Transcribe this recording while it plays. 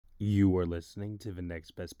You are listening to the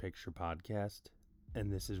Next Best Picture podcast,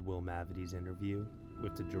 and this is Will Mavity's interview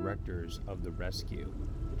with the directors of The Rescue,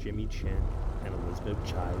 Jimmy Chin and Elizabeth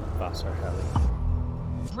Chai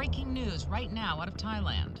Vasarhelyi. Breaking news right now out of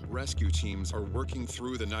Thailand. Rescue teams are working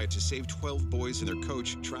through the night to save 12 boys and their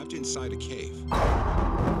coach trapped inside a cave.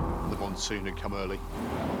 The monsoon had come early.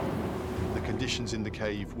 The conditions in the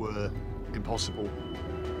cave were impossible.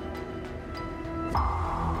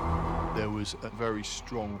 There was a very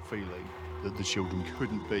strong feeling that the children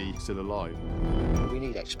couldn't be still alive. We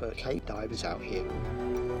need expert cave divers out here.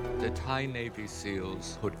 The Thai Navy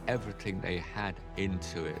SEALs put everything they had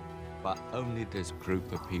into it, but only this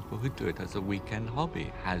group of people who do it as a weekend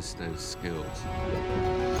hobby has those skills.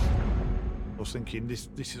 I was thinking, this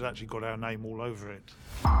has actually got our name all over it.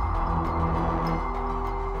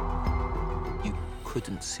 You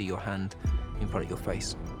couldn't see your hand in front of your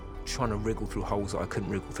face. Trying to wriggle through holes that I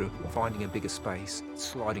couldn't wriggle through, finding a bigger space,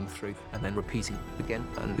 sliding through, and then repeating again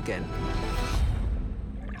and again.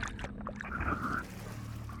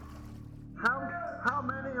 How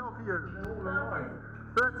many of you?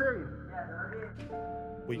 13?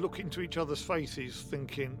 We look into each other's faces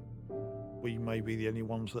thinking we may be the only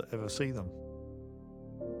ones that ever see them.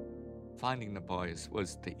 Finding the boys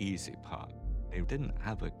was the easy part. They didn't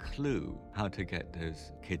have a clue how to get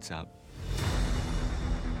those kids up.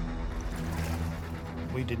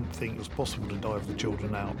 We didn't think it was possible to dive the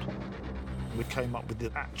children out. We came up with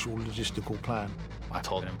the actual logistical plan. I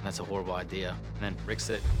told him that's a horrible idea. And then Rick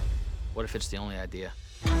said, what if it's the only idea?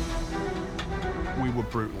 We were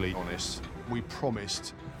brutally honest. We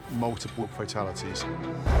promised multiple fatalities.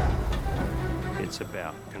 It's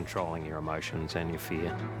about controlling your emotions and your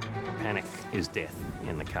fear. Panic is death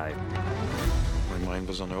in the cave. My mind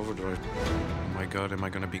was on overdrive. Oh my God, am I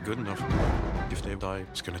going to be good enough? If they die,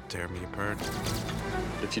 it's going to tear me apart.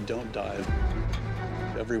 If you don't dive,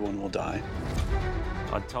 everyone will die.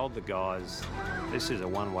 I told the guys, this is a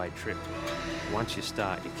one-way trip. Once you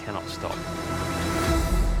start, you cannot stop.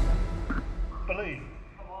 Believe.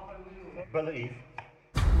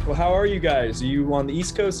 Well, how are you guys? Are you on the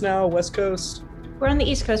East Coast now, West Coast? We're on the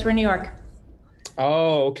East Coast. We're in New York.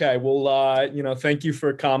 Oh, okay. Well, thank you for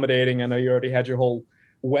accommodating. I know you already had your whole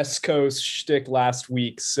West Coast shtick last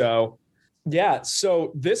week. So, yeah.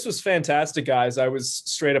 So this was fantastic, guys. I was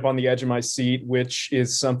straight up on the edge of my seat, which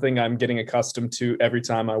is something I'm getting accustomed to every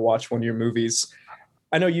time I watch one of your movies.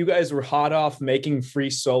 I know you guys were hot off making Free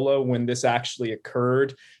Solo when this actually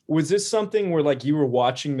occurred. Was this something where like you were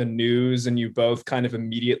watching the news and you both kind of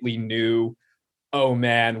immediately knew, oh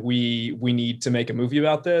man, we need to make a movie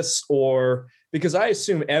about this? Or because I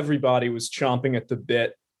assume everybody was chomping at the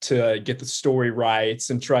bit to get the story rights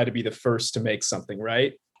and try to be the first to make something,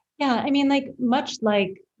 right? Yeah, I mean, like much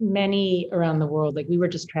like many around the world, like we were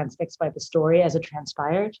just transfixed by the story as it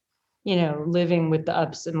transpired, living with the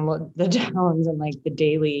ups and the downs and like the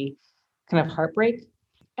daily kind of heartbreak.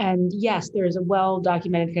 And yes, there's a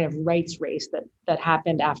well-documented kind of rights race that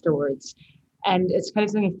happened afterwards. And it's kind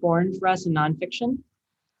of something foreign for us in nonfiction.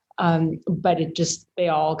 But they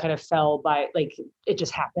all kind of fell by, like, it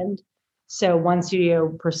just happened. So one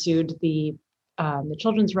studio pursued the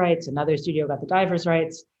children's rights, another studio got the divers'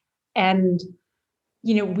 rights. And,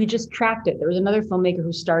 we just tracked it. There was another filmmaker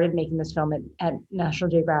who started making this film at National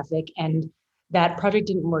Geographic, and that project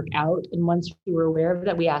didn't work out. And once we were aware of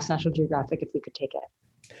it, we asked National Geographic if we could take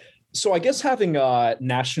it. So I guess having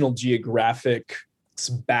National Geographic's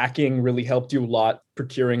backing really helped you a lot,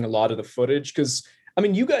 procuring a lot of the footage, because I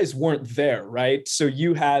mean, you guys weren't there, right? So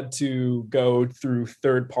you had to go through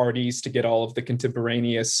third parties to get all of the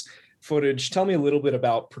contemporaneous footage. Tell me a little bit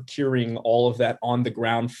about procuring all of that on the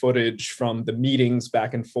ground footage from the meetings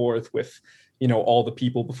back and forth with, all the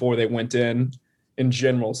people before they went in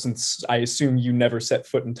general, since I assume you never set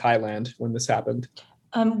foot in Thailand when this happened.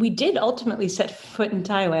 We did ultimately set foot in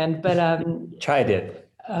Thailand, but Chai did.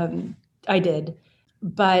 I did,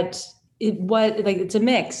 but it was like it's a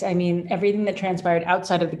mix. I mean, everything that transpired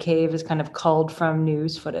outside of the cave is kind of culled from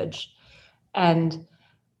news footage, and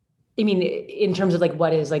I mean, in terms of like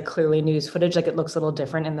what is like clearly news footage, like it looks a little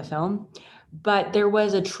different in the film, but there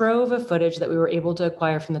was a trove of footage that we were able to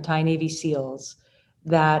acquire from the Thai Navy SEALs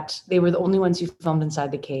that they were the only ones who filmed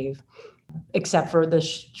inside the cave, except for the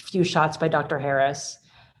few shots by Dr. Harris.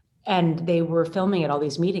 And they were filming at all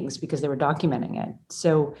these meetings because they were documenting it.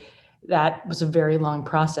 So that was a very long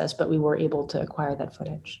process, but we were able to acquire that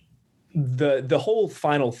footage. The whole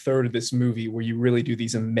final third of this movie, where you really do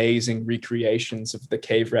these amazing recreations of the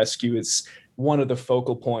cave rescue, is one of the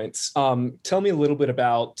focal points. Tell me a little bit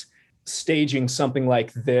about staging something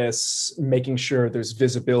like this, making sure there's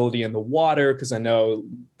visibility in the water, because I know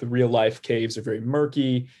the real life caves are very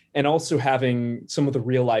murky, and also having some of the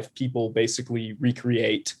real life people basically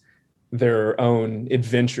recreate their own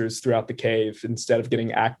adventures throughout the cave instead of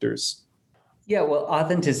getting actors? Yeah, well,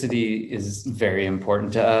 authenticity is very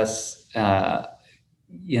important to us, and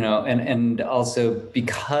also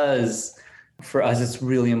because for us, it's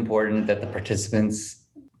really important that the participants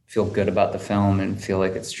feel good about the film and feel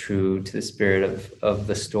like it's true to the spirit of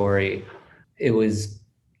the story. It was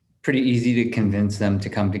pretty easy to convince them to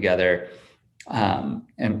come together. And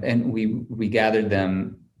we gathered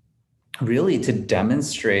them really to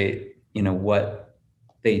demonstrate, what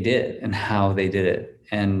they did and how they did it.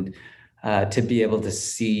 And to be able to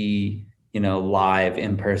see, live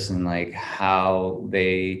in person, like how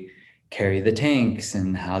they carry the tanks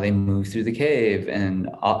and how they move through the cave. And,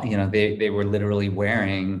 they were literally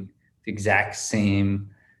wearing the exact same,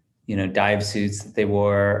 dive suits that they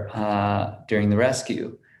wore during the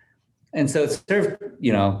rescue. And so it served,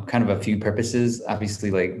 kind of a few purposes,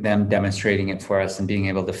 obviously, like them demonstrating it for us and being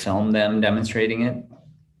able to film them demonstrating it.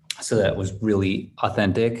 So that was really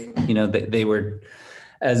authentic. They were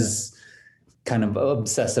as kind of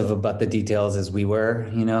obsessive about the details as we were,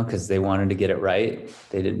 because they wanted to get it right.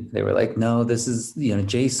 They were like, no, this is,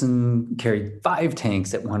 Jason carried 5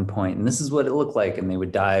 tanks at one point, and this is what it looked like. And they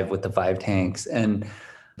would dive with the 5 tanks.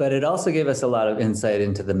 But it also gave us a lot of insight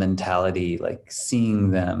into the mentality, like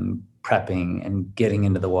seeing them prepping and getting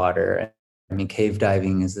into the water. I mean, cave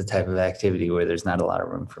diving is the type of activity where there's not a lot of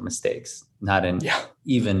room for mistakes, not in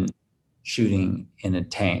even shooting in a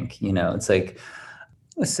tank, it's like,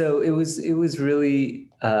 so it was really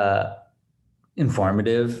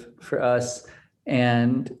informative for us.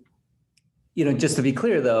 And, just to be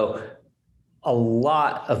clear, though, a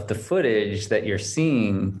lot of the footage that you're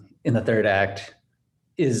seeing in the third act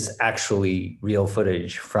is actually real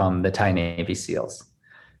footage from the Thai Navy SEALs.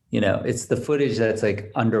 It's the footage that's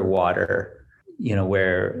like underwater,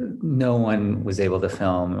 where no one was able to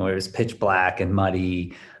film, where it was pitch black and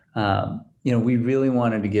muddy. We really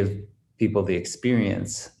wanted to give people the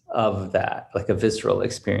experience of that, like a visceral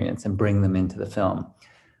experience, and bring them into the film.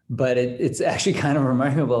 But it's actually kind of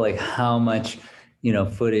remarkable, like how much,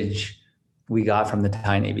 footage we got from the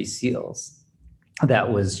Thai Navy SEALs.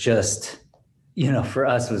 That was just, for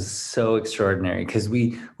us was so extraordinary, because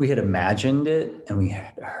we had imagined it and we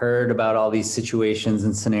had heard about all these situations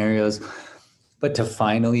and scenarios, but to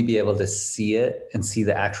finally be able to see it and see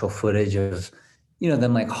the actual footage of,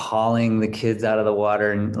 them like hauling the kids out of the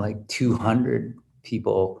water and like 200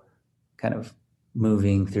 people kind of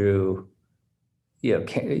moving through,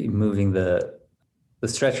 moving the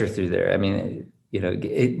stretcher through there. I mean,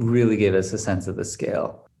 it really gave us a sense of the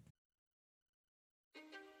scale.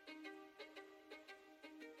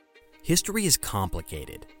 History is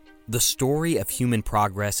complicated. The story of human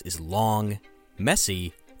progress is long,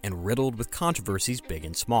 messy, and riddled with controversies big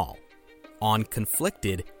and small. On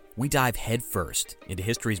Conflicted, we dive headfirst into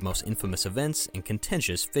history's most infamous events and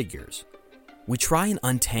contentious figures. We try and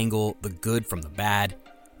untangle the good from the bad,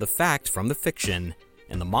 the fact from the fiction,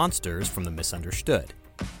 and the monsters from the misunderstood.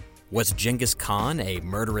 Was Genghis Khan a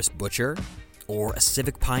murderous butcher or a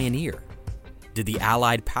civic pioneer? Did the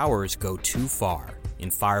Allied powers go too far in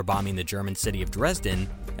firebombing the German city of Dresden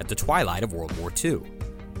at the twilight of World War II?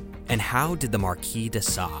 And how did the Marquis de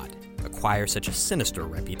Sade acquire such a sinister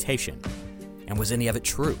reputation? And was any of it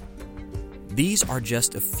true? These are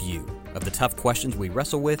just a few of the tough questions we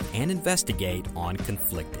wrestle with and investigate on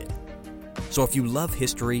Conflicted. So if you love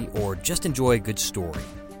history or just enjoy a good story,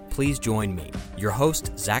 please join me, your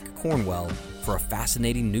host, Zach Cornwell, for a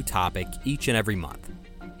fascinating new topic each and every month.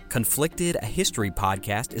 Conflicted, a history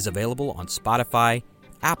podcast, is available on Spotify,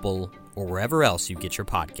 Apple, or wherever else you get your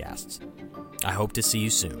podcasts. I hope to see you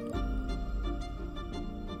soon.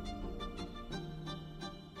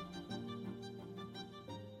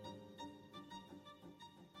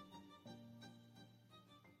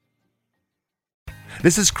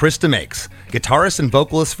 This is Krista Makes, guitarist and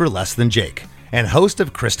vocalist for Less Than Jake, and host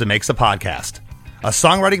of Krista Makes a Podcast, a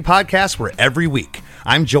songwriting podcast where every week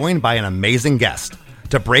I'm joined by an amazing guest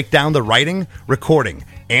to break down the writing, recording,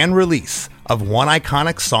 and release of one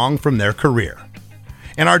iconic song from their career.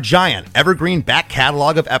 In our giant evergreen back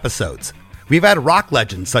catalog of episodes, we've had rock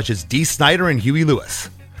legends such as Dee Snider and Huey Lewis,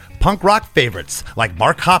 punk rock favorites like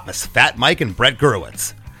Mark Hoppus, Fat Mike, and Brett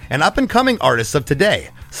Gurewitz, and up-and-coming artists of today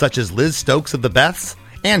such as Liz Stokes of the Beths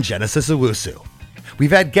and Genesis Owusu.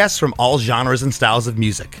 We've had guests from all genres and styles of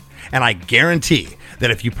music, and I guarantee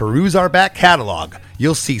that if you peruse our back catalog,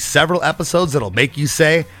 you'll see several episodes that'll make you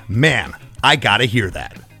say, man, I gotta hear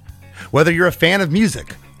that. Whether you're a fan of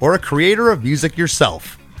music or a creator of music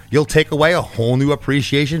yourself, you'll take away a whole new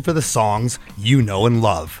appreciation for the songs you know and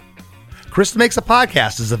love. Krista Makes a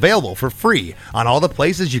Podcast is available for free on all the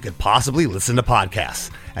places you could possibly listen to podcasts,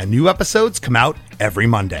 and new episodes come out every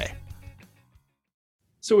Monday.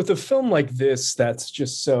 So with a film like this that's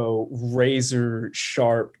just so razor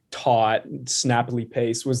sharp, taut, snappily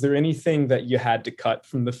paced, was there anything that you had to cut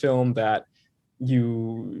from the film that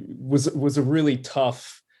was a really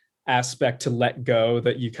tough aspect to let go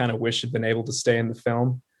that you kind of wish had been able to stay in the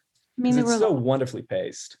film? I mean, it's so wonderfully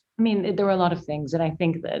paced. I mean, there were a lot of things, and I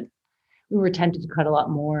think that we were tempted to cut a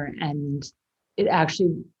lot more, and it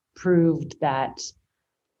actually proved that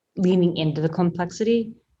leaning into the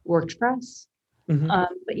complexity worked for us. Mm-hmm.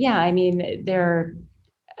 But yeah, I mean,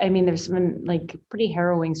 there's some like pretty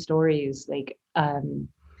harrowing stories, like the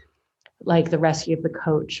rescue of the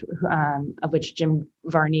coach, of which Jim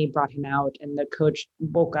Varney brought him out, and the coach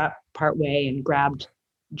woke up partway and grabbed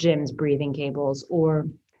Jim's breathing cables, or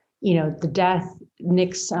the death.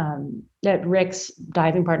 Rick's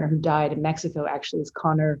diving partner who died in Mexico actually is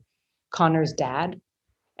Connor's dad,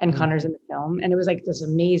 and Connor's in the film, and it was like this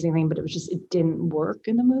amazing thing, but it didn't work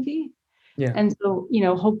in the movie. Yeah. And so,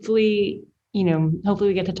 hopefully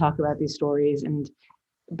we get to talk about these stories,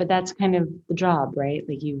 but that's kind of the job, right?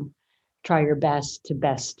 Like you try your best to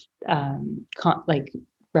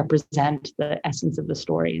represent the essence of the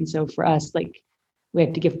story. And so for us, like we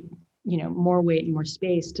have to give, more weight and more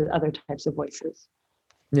space to other types of voices.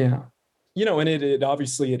 Yeah. And it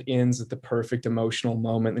obviously it ends at the perfect emotional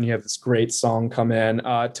moment. And you have this great song come in.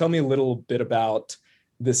 Tell me a little bit about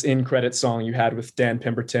this in-credit song you had with Dan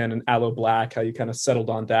Pemberton and Aloe Blacc, how you kind of settled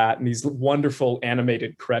on that, and these wonderful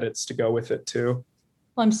animated credits to go with it too.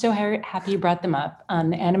 Well, I'm so happy you brought them up.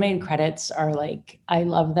 The animated credits are like, I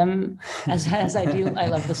love them as I do. I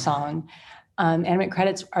love the song. Animated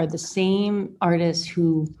credits are the same artists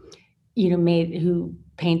who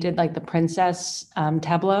painted like the princess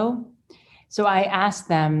tableau. So I asked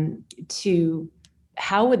them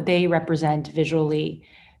how would they represent visually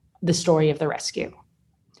the story of the rescue?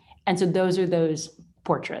 And so those are those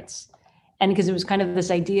portraits. And because it was kind of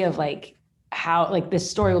this idea of like how like this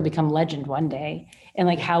story will become legend one day, and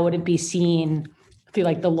like how would it be seen through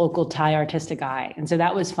like the local Thai artistic eye? And so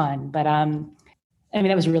that was fun. But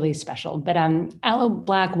that was really special. But Aloe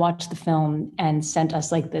Blacc watched the film and sent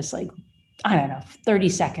us like this, like, I don't know, 30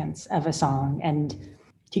 seconds of a song, and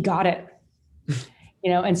he got it.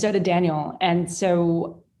 And so did Daniel. And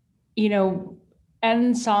so,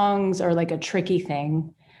 end songs are like a tricky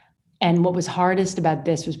thing. And what was hardest about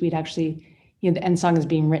this was we'd actually, the end song is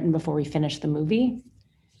being written before we finish the movie.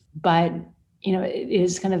 But, it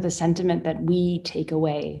is kind of the sentiment that we take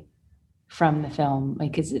away from the film,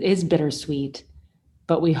 like, 'cause it is bittersweet,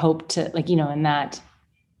 but we hope to like, in that,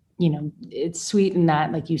 it's sweet in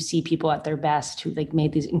that, like, you see people at their best who like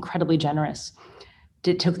made these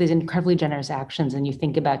took these incredibly generous actions, and you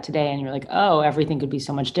think about today and you're like, oh, everything could be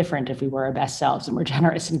so much different if we were our best selves and we're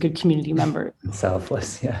generous and good community members.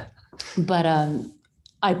 Selfless, yeah. But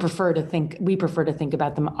we prefer to think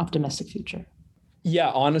about the optimistic future. Yeah,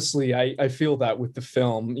 honestly, I feel that with the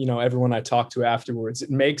film, everyone I talk to afterwards, it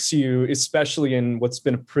makes you, especially in what's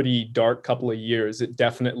been a pretty dark couple of years, it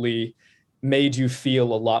definitely made you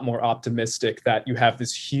feel a lot more optimistic that you have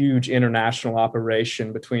this huge international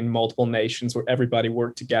operation between multiple nations where everybody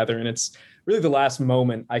worked together. And it's really the last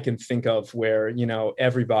moment I can think of where,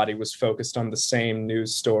 everybody was focused on the same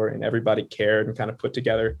news story and everybody cared and kind of put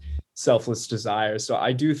together selfless desires. So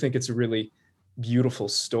I do think it's a really beautiful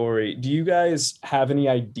story. Do you guys have any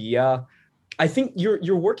idea? I think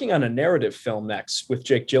you're working on a narrative film next with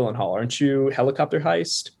Jake Gyllenhaal, aren't you? Helicopter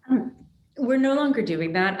Heist? We're no longer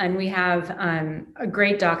doing that, and we have a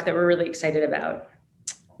great doc that we're really excited about.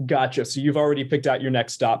 Gotcha. So you've already picked out your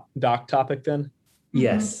next doc topic then?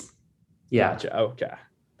 Yes. Yeah. Gotcha. Okay.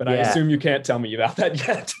 But yeah. I assume you can't tell me about that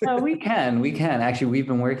yet. No, we can. Actually, we've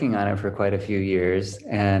been working on it for quite a few years,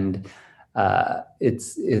 and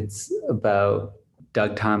it's about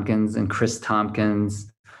Doug Tompkins and Chris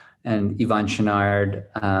Tompkins and Yvonne Chouinard.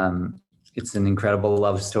 It's an incredible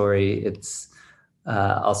love story. It's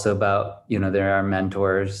also about, they're our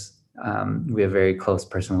mentors. We have very close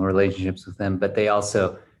personal relationships with them, but they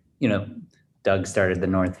also, Doug started the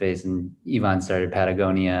North Face and Yvonne started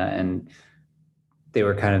Patagonia, and they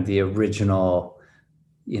were kind of the original,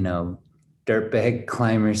 dirtbag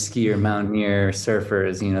climbers, skier, mountaineer,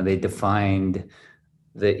 surfers. They defined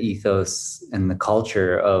the ethos and the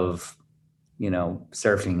culture of,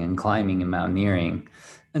 surfing and climbing and mountaineering.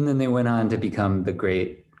 And then they went on to become the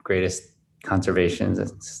greatest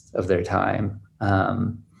conservationists of their time.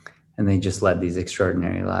 And they just led these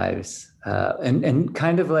extraordinary lives. And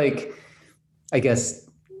kind of like, I guess,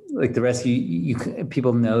 like The Rescue,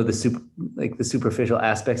 people know the superficial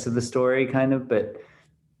aspects of the story, kind of, but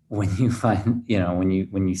when you find,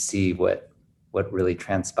 when you see what really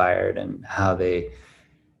transpired and how they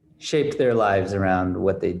shaped their lives around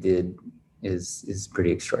what they did is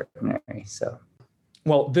pretty extraordinary. So.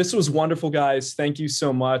 Well, this was wonderful, guys. Thank you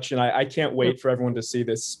so much. And I can't wait for everyone to see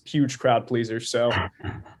this huge crowd pleaser. So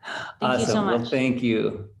Thank you so much. Well, thank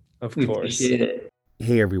you. Of we course. Appreciate it.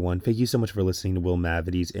 Hey everyone, thank you so much for listening to Will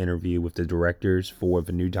Mavity's interview with the directors for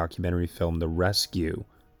the new documentary film The Rescue,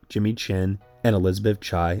 Jimmy Chin and Elizabeth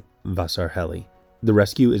Chai Vasarhelyi. The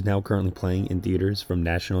Rescue is now currently playing in theaters from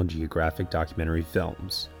National Geographic Documentary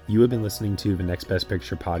Films. You have been listening to the Next Best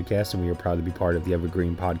Picture podcast, and we are proud to be part of the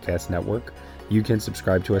Evergreen Podcast Network. You can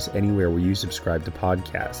subscribe to us anywhere where you subscribe to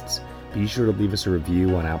podcasts. Be sure to leave us a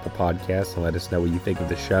review on Apple Podcasts and let us know what you think of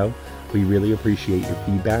the show. We really appreciate your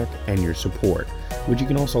feedback and your support, which you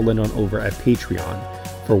can also lend on over at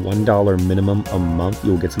Patreon. For $1 minimum a month,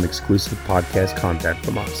 you'll get some exclusive podcast content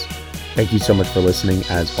from us. Thank you so much for listening,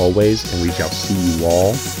 as always, and we shall see you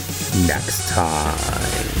all next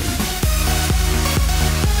time.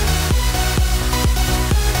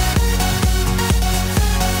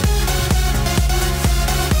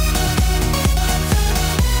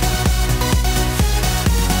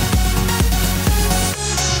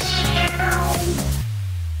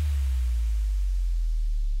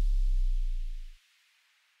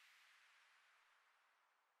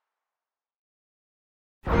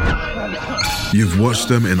 You've watched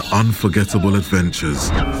them in unforgettable adventures,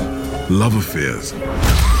 love affairs,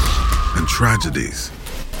 and tragedies.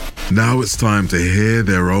 Now it's time to hear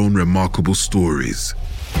their own remarkable stories.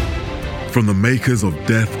 From the makers of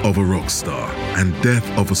Death of a Rock Star and Death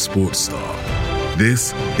of a Sports Star,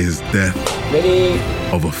 this is Death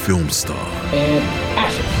of a Film Star. And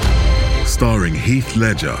action. Starring Heath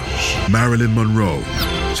Ledger, Marilyn Monroe,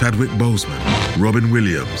 Chadwick Boseman, Robin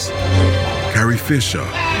Williams, Carrie Fisher,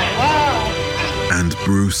 and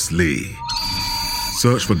Bruce Lee.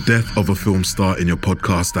 Search for Death of a Film Star in your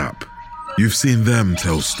podcast app. You've seen them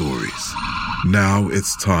tell stories. Now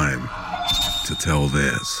it's time to tell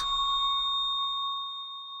theirs.